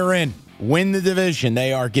win and you're in. Win the division.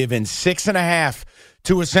 They are given 6.5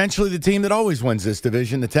 to essentially the team that always wins this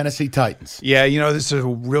division, the Tennessee Titans. Yeah, this is a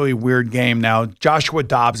really weird game now. Joshua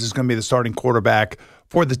Dobbs is going to be the starting quarterback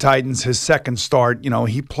for the Titans, his second start.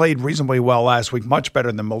 He played reasonably well last week, much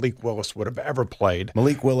better than Malik Willis would have ever played.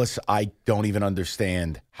 Malik Willis, I don't even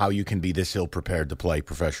understand how you can be this ill-prepared to play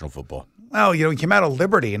professional football. Well, he came out of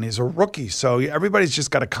Liberty, and he's a rookie, so everybody's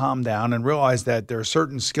just got to calm down and realize that there are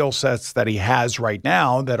certain skill sets that he has right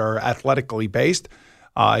now that are athletically based.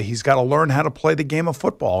 He's got to learn how to play the game of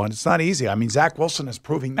football, and it's not easy. I mean, Zach Wilson is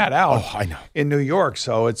proving that out in New York,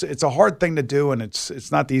 so it's a hard thing to do, and it's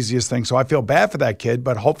not the easiest thing. So I feel bad for that kid,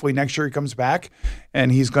 but hopefully next year he comes back,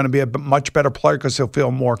 and he's going to be a much better player because he'll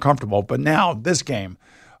feel more comfortable. But now, this game,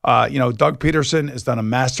 Doug Peterson has done a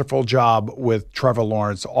masterful job with Trevor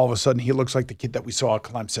Lawrence. All of a sudden, he looks like the kid that we saw at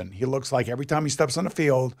Clemson. He looks like every time he steps on the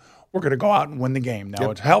field, we're going to go out and win the game. Now,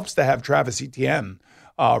 It helps to have Travis Etienne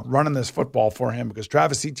running this football for him because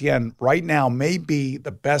Travis Etienne right now may be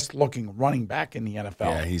the best-looking running back in the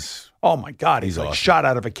NFL. Yeah, oh, my God. He's like awesome. Shot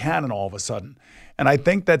out of a cannon all of a sudden. And I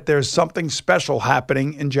think that there's something special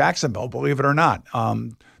happening in Jacksonville, believe it or not.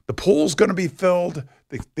 The pool's going to be filled.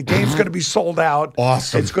 The game's going to be sold out.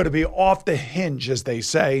 Awesome. It's going to be off the hinge, as they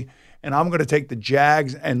say. And I'm going to take the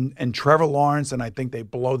Jags and Trevor Lawrence, and I think they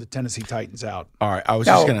blow the Tennessee Titans out. All right,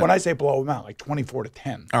 when I say blow them out, like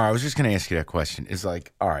 24-10. All right, I was just going to ask you that question. It's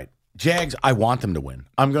like, all right, Jags, I want them to win.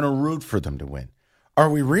 I'm going to root for them to win. Are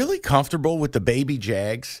we really comfortable with the baby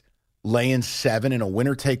Jags laying 7 in a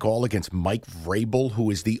winner-take-all against Mike Vrabel,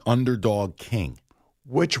 who is the underdog king?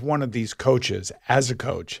 Which one of these coaches, as a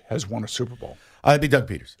coach, has won a Super Bowl? It'd be Doug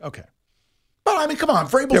Peters. Okay. But, I mean, come on.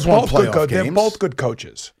 Vrabel's won playoff games. They're both good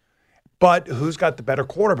coaches. But who's got the better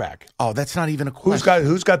quarterback? Oh, that's not even a question.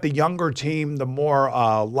 Who's got the younger team, the more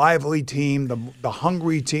lively team, the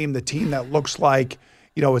hungry team, the team that looks like,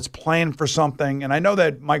 it's playing for something? And I know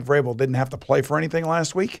that Mike Vrabel didn't have to play for anything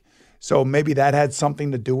last week. So maybe that had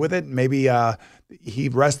something to do with it. Maybe he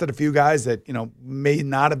rested a few guys that, may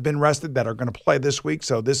not have been rested that are going to play this week.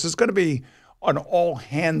 So this is going to be an all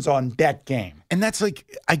hands on deck game. And that's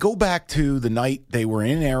I go back to the night they were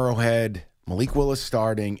in Arrowhead, Malik Willis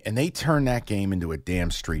starting, and they turned that game into a damn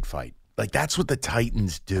street fight. That's what the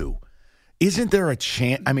Titans do. Isn't there a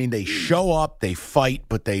chance? I mean, they show up, they fight,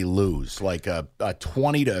 but they lose, like a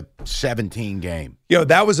 20-17 game.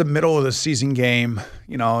 That was a middle of the season game,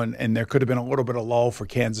 and there could have been a little bit of lull for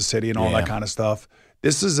Kansas City and all that kind of stuff.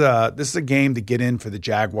 This is a game to get in for the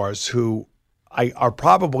Jaguars, who are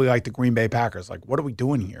probably like the Green Bay Packers. Like, what are we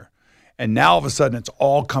doing here? And now all of a sudden it's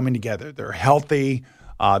all coming together. They're healthy.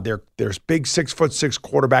 There's big 6'6"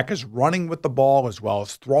 quarterback is running with the ball as well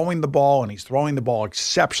as throwing the ball, and he's throwing the ball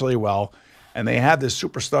exceptionally well. And they have this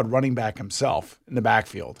super stud running back himself in the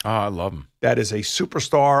backfield. Oh, I love him. That is a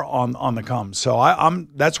superstar on the come. So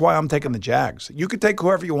that's why I'm taking the Jags. You could take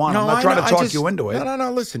whoever you want. I'm not trying to talk you into it.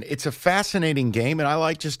 No. Listen, it's a fascinating game, and I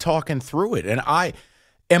like just talking through it. And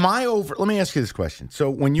am I over? Let me ask you this question. So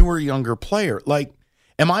when you were a younger player,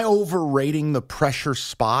 am I overrating the pressure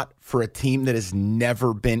spot for a team that has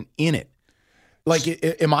never been in it?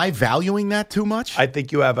 Am I valuing that too much? I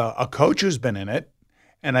think you have a coach who's been in it.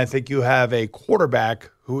 And I think you have a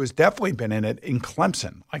quarterback who has definitely been in it in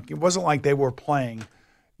Clemson. It wasn't like they were playing,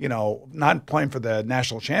 not playing for the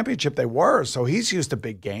national championship. They were. So he's used to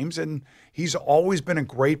big games, and he's always been a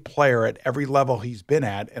great player at every level he's been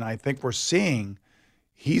at. And I think we're seeing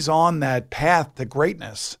he's on that path to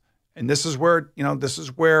greatness. And this is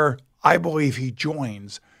where I believe he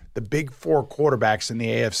joins the big four quarterbacks in the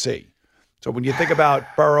AFC. So when you think about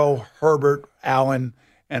Burrow, Herbert, Allen,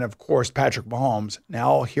 and, of course, Patrick Mahomes.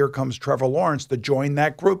 Now here comes Trevor Lawrence to join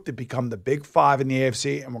that group to become the big five in the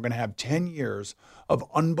AFC, and we're going to have 10 years of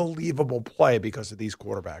unbelievable play because of these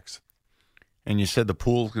quarterbacks. And you said the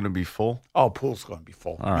pool's going to be full? Oh, pool's going to be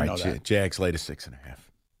full. All right, Jags laid a 6.5.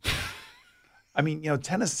 I mean,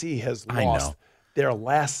 Tennessee has lost their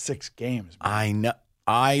last 6 games. Man.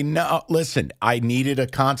 I know. Listen, I needed a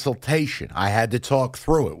consultation. I had to talk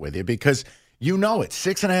through it with you because – it.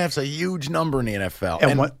 6.5 is a huge number in the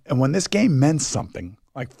NFL. And when this game meant something,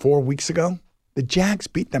 like 4 weeks ago, the Jags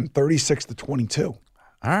beat them 36-22. All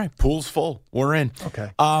right, pool's full. We're in.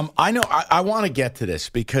 Okay. I know. I want to get to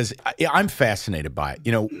this because I'm fascinated by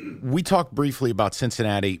it. We talked briefly about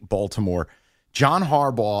Cincinnati, Baltimore. John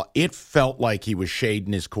Harbaugh, it felt like he was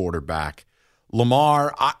shading his quarterback.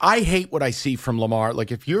 Lamar, I hate what I see from Lamar.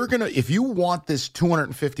 If you want this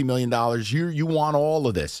 $250 million, you want all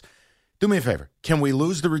of this. Do me a favor. Can we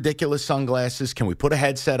lose the ridiculous sunglasses? Can we put a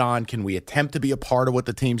headset on? Can we attempt to be a part of what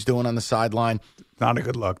the team's doing on the sideline? Not a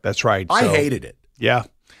good look. That's right. I hated it. Yeah.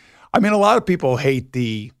 I mean, a lot of people hate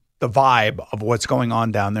the vibe of what's going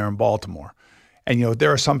on down there in Baltimore. And,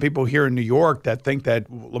 there are some people here in New York that think that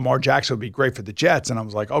Lamar Jackson would be great for the Jets. And I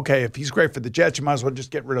was like, okay, if he's great for the Jets, you might as well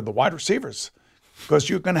just get rid of the wide receivers. Because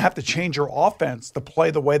you're going to have to change your offense to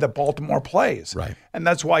play the way that Baltimore plays. Right. And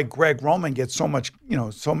that's why Greg Roman gets so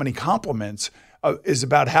many compliments is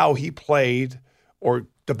about how he played or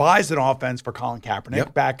devised an offense for Colin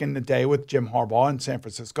Kaepernick back in the day with Jim Harbaugh in San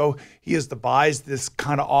Francisco. He has devised this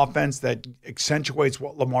kind of offense that accentuates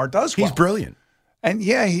what Lamar does well. He's brilliant. And,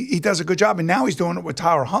 he does a good job. And now he's doing it with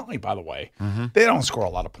Tyler Huntley, by the way. Mm-hmm. They don't score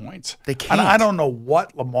a lot of points. They can't. And I don't know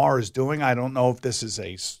what Lamar is doing. I don't know if this is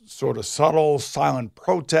a sort of subtle, silent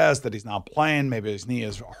protest that he's not playing. Maybe his knee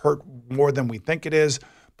is hurt more than we think it is.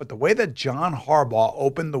 But the way that John Harbaugh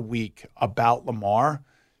opened the week about Lamar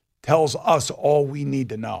tells us all we need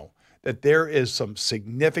to know, that there is some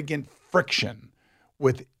significant friction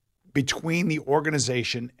between the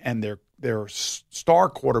organization and their star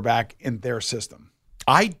quarterback in their system.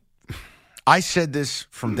 I said this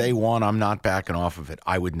from day one. I'm not backing off of it.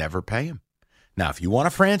 I would never pay him. Now, if you want to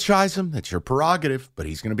franchise him, that's your prerogative, but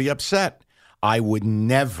he's going to be upset. I would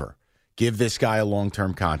never give this guy a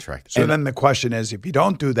long-term contract. So then the question is, if you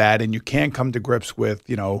don't do that and you can't come to grips with,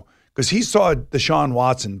 because he saw Deshaun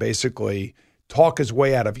Watson basically talk his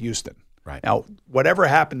way out of Houston. Right. Now, whatever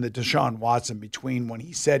happened to Deshaun Watson between when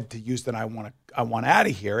he said to Houston, I want out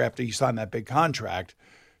of here after he signed that big contract,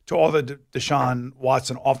 to all the Deshaun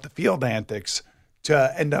Watson off the field antics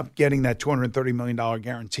to end up getting that $230 million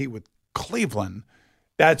guarantee with Cleveland,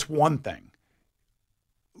 that's one thing.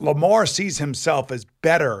 Lamar sees himself as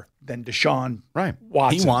better than Deshaun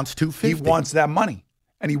Watson. He wants $250. He wants that money,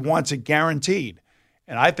 and he wants it guaranteed.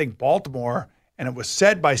 And I think Baltimore, and it was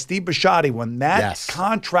said by Steve Bisciotti when that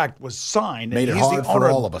contract was signed. Made it hard for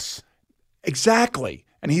all of us. Exactly.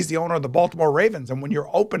 And he's the owner of the Baltimore Ravens. And when you're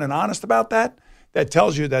open and honest about that, that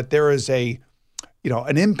tells you that there is a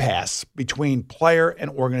an impasse between player and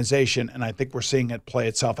organization, and I think we're seeing it play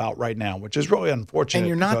itself out right now, which is really unfortunate. And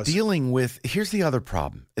you're not dealing with – here's the other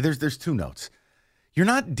problem. There's two notes. You're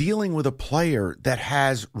not dealing with a player that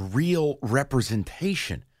has real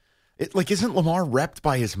representation. Isn't Lamar repped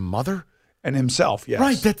by his mother? And himself, yes.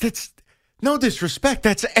 Right, that's no disrespect.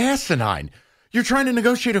 That's asinine. You're trying to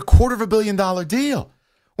negotiate a $250 million deal.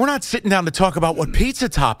 We're not sitting down to talk about what pizza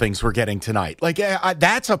toppings we're getting tonight.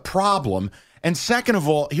 That's a problem. And second of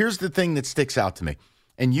all, here's the thing that sticks out to me.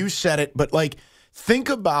 And you said it, but think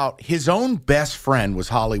about his own best friend was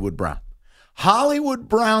Hollywood Brown. Hollywood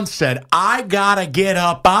Brown said, I got to get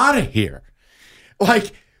up out of here.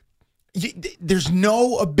 There's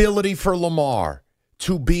no ability for Lamar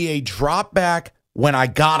to be a drop back when I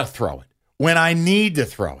got to throw it, when I need to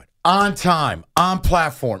throw it, on time, on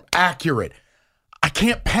platform, accurate. I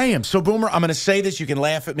can't pay him. So, Boomer, I'm going to say this. You can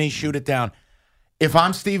laugh at me, shoot it down. If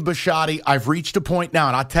I'm Steve Bisciotti, I've reached a point now,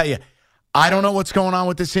 and I'll tell you, I don't know what's going on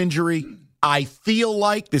with this injury. I feel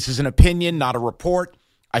like, this is an opinion, not a report,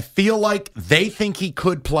 I feel like they think he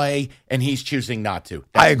could play, and he's choosing not to.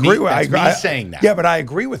 I agree with me saying that. Yeah, but I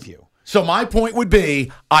agree with you. So my point would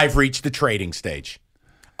be, I've reached the trading stage.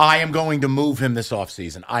 I am going to move him this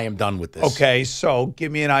offseason. I am done with this. Okay, so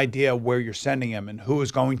give me an idea of where you're sending him and who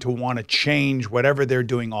is going to want to change whatever they're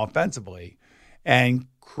doing offensively and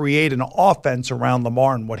create an offense around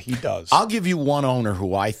Lamar and what he does. I'll give you one owner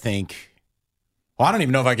who I think, I don't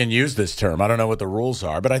even know if I can use this term. I don't know what the rules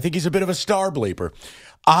are, but I think he's a bit of a star bleeper.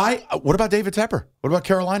 What about David Tepper? What about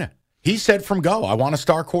Carolina? He said from go, I want a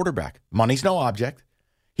star quarterback. Money's no object.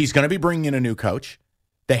 He's going to be bringing in a new coach.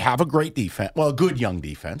 They have a great defense. Well, a good young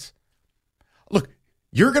defense. Look,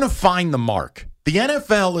 you're going to find the mark. The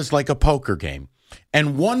NFL is like a poker game,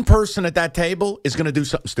 and one person at that table is going to do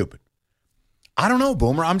something stupid. I don't know,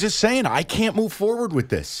 Boomer. I'm just saying I can't move forward with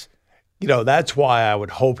this. That's why I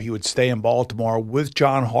would hope he would stay in Baltimore with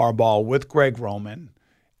John Harbaugh, with Greg Roman,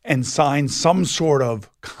 and sign some sort of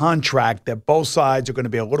contract that both sides are going to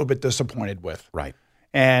be a little bit disappointed with. Right.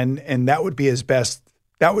 And that would be his best.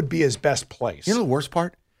 That would be his best place. You know the worst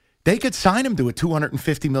part? They could sign him to a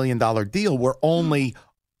 $250 million deal where only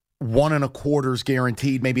 1.25 is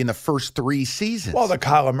guaranteed maybe in the first 3 seasons. Well, the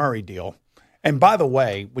Kyler Murray deal. And by the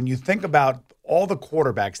way, when you think about all the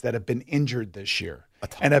quarterbacks that have been injured this year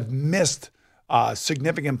and have missed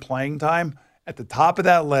significant playing time, at the top of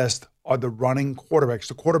that list are the running quarterbacks,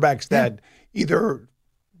 the quarterbacks that either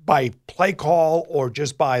by play call or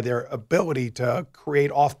just by their ability to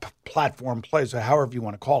create off-platform plays, or however you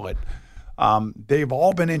want to call it. They've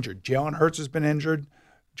all been injured. Jalen Hurts has been injured.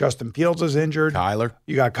 Justin Fields is injured. Kyler.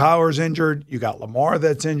 You got Kyler's injured. You got Lamar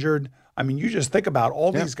that's injured. I mean, you just think about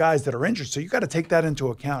all these guys that are injured. So you got to take that into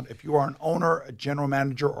account. If you are an owner, a general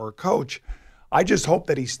manager, or a coach, I just hope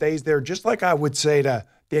that he stays there, just like I would say to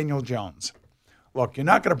Daniel Jones. Look, you're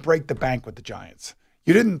not going to break the bank with the Giants.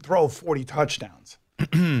 You didn't throw 40 touchdowns,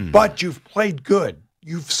 but you've played good.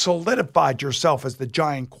 You've solidified yourself as the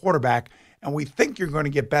Giant quarterback, and we think you're going to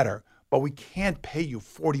get better, but we can't pay you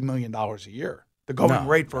 $40 million a year, the going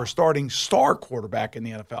rate for a starting star quarterback in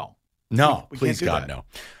the NFL. No, we please can't do God, that.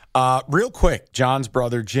 no. Real quick, John's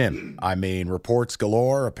brother Jim. I mean, reports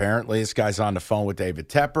galore. Apparently, this guy's on the phone with David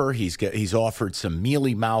Tepper. He's offered some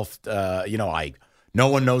mealy-mouthed, no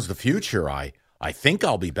one knows the future. I think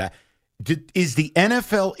I'll be back. Is the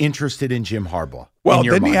NFL interested in Jim Harbaugh? Well,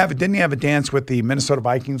 didn't he have a dance with the Minnesota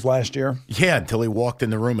Vikings last year? Yeah, until he walked in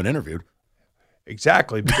the room and interviewed.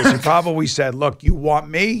 Exactly, because he probably said, look, you want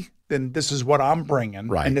me? Then this is what I'm bringing,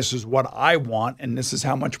 right. And this is what I want, and this is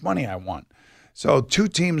how much money I want. So 2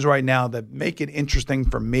 teams right now that make it interesting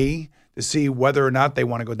for me to see whether or not they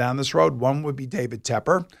want to go down this road. One would be David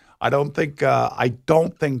Tepper. I don't think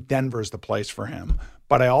Denver's the place for him.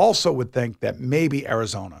 But I also would think that maybe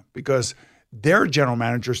Arizona, because their general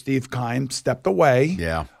manager, Steve Keim, stepped away.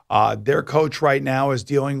 Yeah. Their coach right now is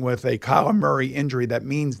dealing with a Kyler Murray injury. That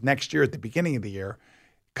means next year at the beginning of the year,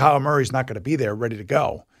 Kyler Murray's not going to be there ready to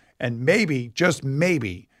go. And maybe, just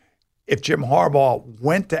maybe, if Jim Harbaugh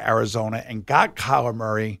went to Arizona and got Kyler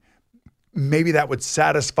Murray, maybe that would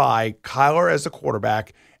satisfy Kyler as a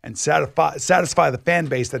quarterback and satisfy the fan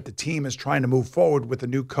base that the team is trying to move forward with a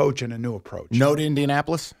new coach and a new approach. No to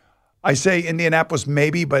Indianapolis? I say Indianapolis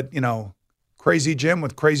maybe, but, Crazy Jim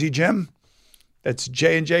with Crazy Jim, that's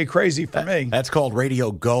J&J crazy for me. That's called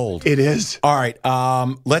Radio Gold. It is. All right,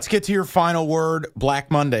 let's get to your final word,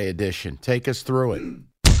 Black Monday edition. Take us through it.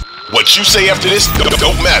 What you say after this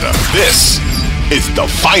don't matter. This is the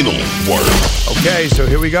final word. Okay, so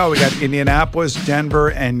here we go. We got Indianapolis,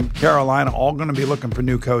 Denver, and Carolina all going to be looking for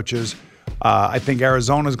new coaches. I think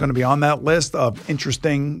Arizona is going to be on that list of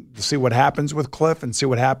interesting to see what happens with Cliff and see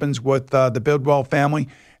what happens with the Bidwell family.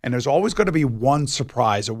 And there's always going to be one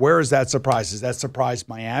surprise. Where is that surprise? Is that surprise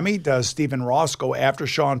Miami? Does Stephen Ross go after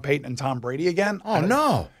Sean Payton and Tom Brady again? Oh,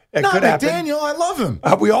 no. It Not could happen. McDaniel. I love him.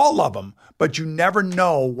 We all love him. But you never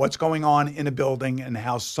know what's going on in a building and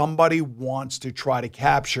how somebody wants to try to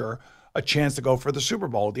capture a chance to go for the Super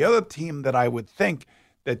Bowl. The other team that I would think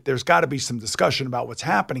that there's got to be some discussion about what's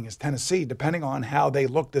happening is Tennessee, depending on how they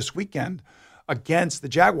look this weekend against the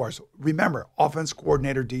Jaguars. Remember, offense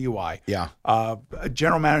coordinator DUI. Yeah. A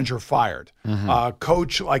general manager fired.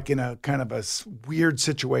 Coach like in a kind of a weird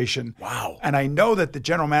situation. Wow. And I know that the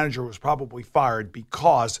general manager was probably fired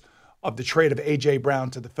because of the trade of A.J. Brown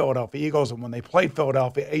to the Philadelphia Eagles. And when they played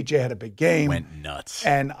Philadelphia, A.J. had a big game. Went nuts.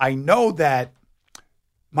 And I know that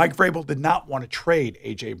Mike Vrabel did not want to trade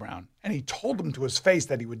A.J. Brown. And he told him to his face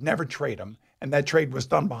that he would never trade him. And that trade was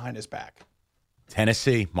done behind his back.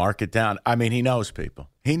 Tennessee, mark it down. I mean, he knows people.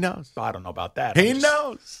 He knows. I don't know about that. He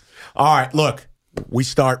knows. All right, look, we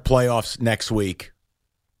start playoffs next week.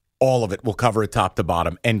 All of it. We'll cover it top to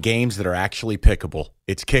bottom. And games that are actually pickable.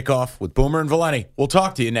 It's Kickoff with Boomer and Valenti. We'll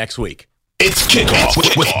talk to you next week. It's Kickoff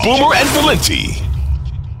with Boomer and Valenti.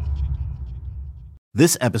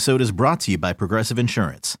 This episode is brought to you by Progressive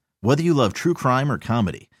Insurance. Whether you love true crime or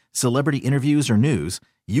comedy, celebrity interviews or news,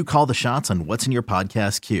 you call the shots on what's in your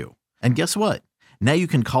podcast queue. And guess what? Now you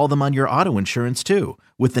can call them on your auto insurance too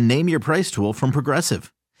with the Name Your Price tool from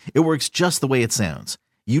Progressive. It works just the way it sounds.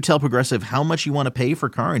 You tell Progressive how much you want to pay for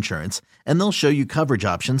car insurance, and they'll show you coverage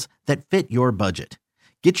options that fit your budget.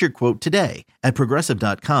 Get your quote today at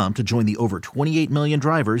Progressive.com to join the over 28 million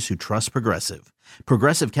drivers who trust Progressive.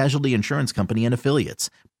 Progressive Casualty Insurance Company and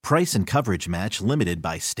Affiliates. Price and coverage match limited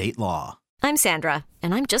by state law. I'm Sandra,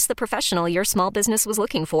 and I'm just the professional your small business was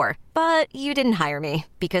looking for. But you didn't hire me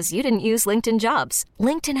because you didn't use LinkedIn Jobs.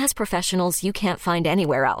 LinkedIn has professionals you can't find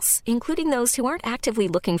anywhere else, including those who aren't actively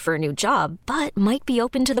looking for a new job, but might be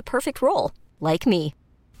open to the perfect role, like me.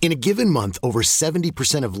 In a given month, over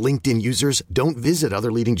 70% of LinkedIn users don't visit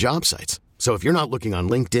other leading job sites. So if you're not looking on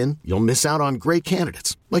LinkedIn, you'll miss out on great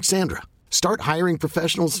candidates like Sandra. Start hiring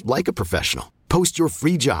professionals like a professional. Post your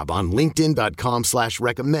free job on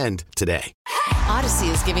linkedin.com/recommend today. Odyssey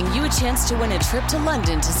is giving you a chance to win a trip to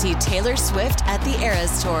London to see Taylor Swift at the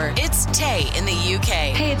Eras Tour. It's Tay in the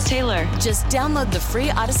UK. Hey, it's Taylor. Just download the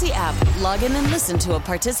free Odyssey app, log in and listen to a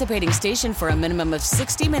participating station for a minimum of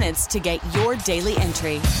 60 minutes to get your daily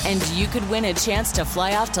entry. And you could win a chance to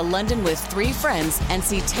fly off to London with 3 friends and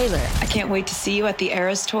see Taylor. I can't wait to see you at the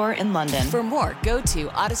Eras Tour in London. For more, go to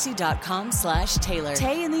odyssey.com/Taylor.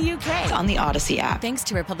 Tay in the UK. It's on the Odyssey app. Thanks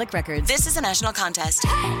to Republic Records. This is a national contest.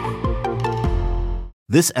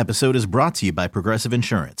 This episode is brought to you by Progressive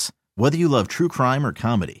Insurance. Whether you love true crime or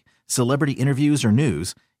comedy, celebrity interviews or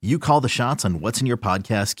news, you call the shots on what's in your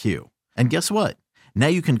podcast queue. And guess what? Now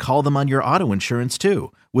you can call them on your auto insurance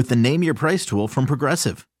too with the Name Your Price tool from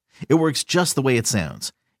Progressive. It works just the way it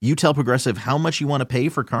sounds. You tell Progressive how much you want to pay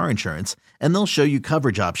for car insurance, and they'll show you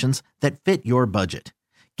coverage options that fit your budget.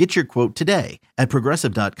 Get your quote today at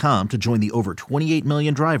Progressive.com to join the over 28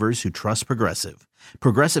 million drivers who trust Progressive.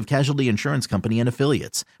 Progressive Casualty Insurance Company and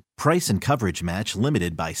Affiliates. Price and coverage match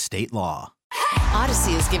limited by state law.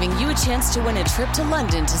 Odyssey is giving you a chance to win a trip to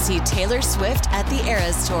London to see Taylor Swift at the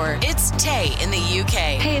Eras Tour. It's Tay in the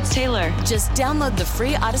UK. Hey, it's Taylor. Just download the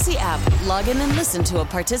free Odyssey app, log in and listen to a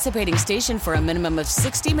participating station for a minimum of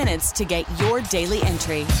 60 minutes to get your daily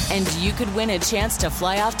entry. And you could win a chance to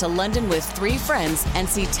fly off to London with 3 friends and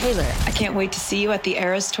see Taylor. I can't wait to see you at the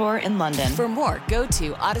Eras Tour in London. For more, go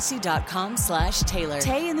to odyssey.com/Taylor.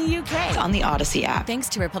 Tay in the UK. It's on the Odyssey app. Thanks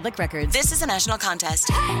to Republic Records. This is a national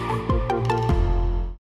contest.